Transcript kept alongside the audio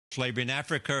Slavery in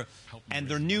Africa, and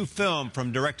their new film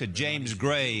from director James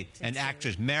Gray and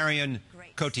actress Marion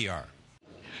Cotillard.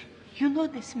 You know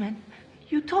this man.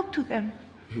 You talk to them.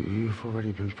 You've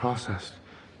already been processed.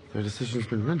 Their decision's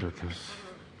been rendered. There's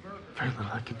very little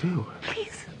I can do.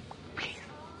 Please, please.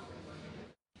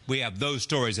 We have those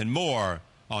stories and more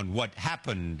on what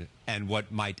happened and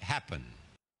what might happen.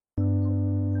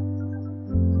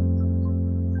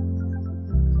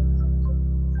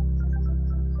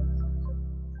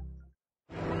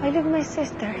 I leave my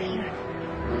sister here.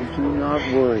 Do not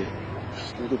worry.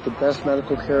 She's going to get the best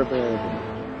medical care available.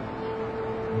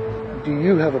 Do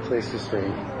you have a place to stay?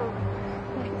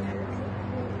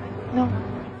 No.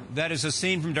 That is a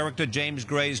scene from director James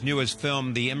Gray's newest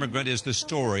film, The Immigrant, is the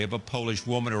story of a Polish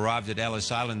woman who arrived at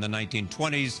Ellis Island in the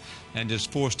 1920s and is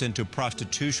forced into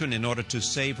prostitution in order to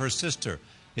save her sister.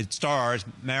 It stars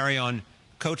Marion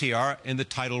Cotillard in the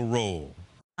title role.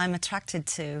 I'm attracted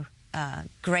to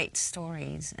great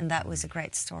stories, and that was a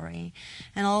great story.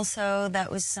 And also,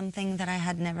 that was something that I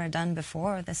had never done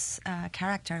before. This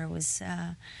character was,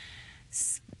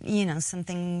 you know,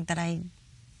 something that I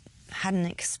hadn't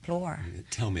explored.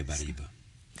 Tell me about Eva.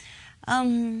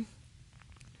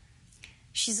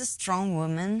 She's a strong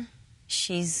woman.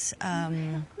 She's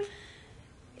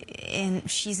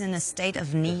she's in a state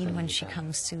of need when she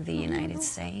comes to the United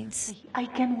States. I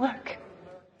can work.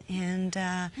 And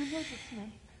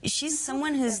she's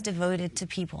someone who's devoted to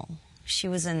people. She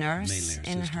was a nurse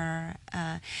in her...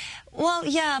 well,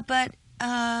 yeah, but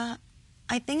I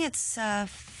think it's a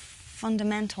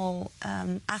fundamental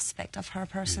aspect of her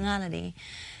personality.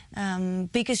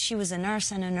 Because she was a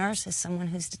nurse, and a nurse is someone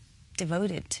who's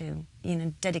devoted to, you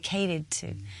know, dedicated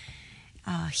to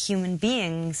human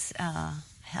beings'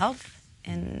 health,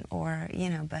 and, or, you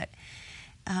know, but...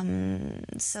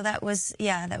 so that was,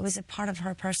 yeah, that was a part of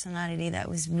her personality that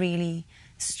was really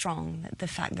strong, the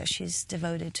fact that she's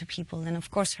devoted to people, and of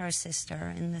course her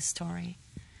sister in this story.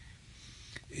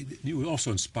 You were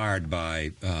also inspired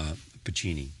by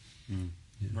Puccini.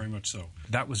 Very much so.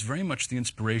 That was very much the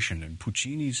inspiration in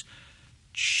Puccini's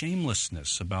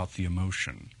shamelessness about the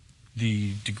emotion,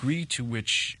 the degree to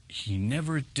which he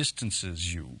never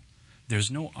distances you. There's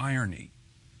no irony.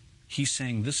 He's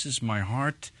saying, this is my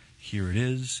heart, here it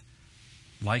is,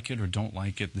 like it or don't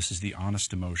like it, this is the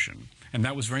honest emotion. And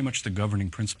that was very much the governing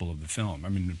principle of the film. I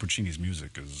mean, Puccini's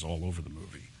music is all over the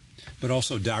movie. But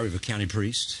also Diary of a County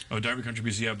Priest. Oh, Diary of a Country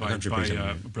Priest, yeah, by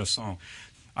Bresson.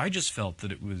 I just felt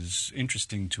that it was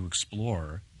interesting to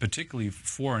explore, particularly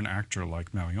for an actor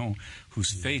like Marion,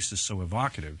 whose face is so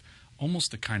evocative,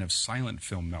 almost a kind of silent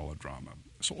film melodrama.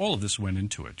 So all of this went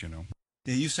into it, you know.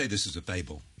 Yeah, you say this is a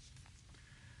fable.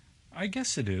 I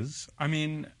guess it is. I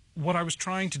mean, what I was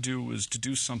trying to do was to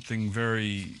do something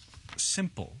very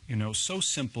simple, you know, so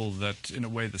simple that in a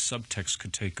way the subtext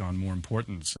could take on more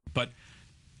importance. But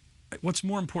what's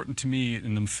more important to me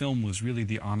in the film was really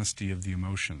the honesty of the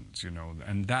emotions, you know,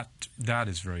 and that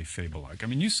is very fable-like. I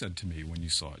mean, you said to me when you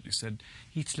saw it, you said,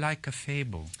 it's like a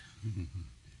fable.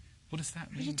 What does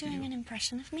that mean? Are you doing an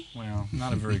impression of me? Well,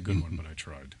 not a very good one, but I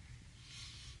tried.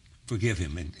 Forgive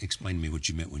him and explain to me what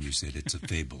you meant when you said it's a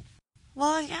fable.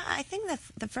 Well, yeah, I think that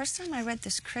the first time I read the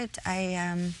script,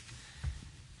 I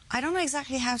don't know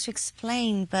exactly how to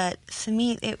explain, but for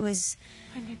me it was...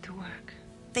 I need to work.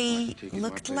 They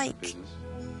looked like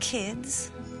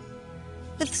kids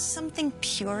with something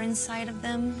pure inside of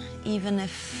them, even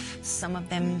if some of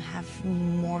them have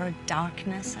more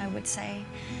darkness, I would say.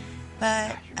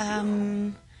 But,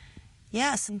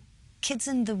 yeah, some kids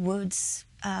in the woods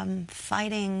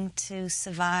fighting to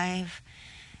survive,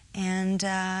 and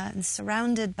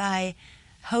surrounded by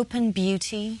hope and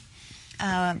beauty.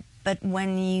 But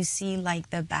when you see, like,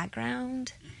 the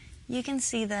background, you can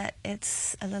see that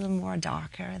it's a little more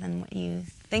darker than what you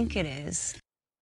think it is.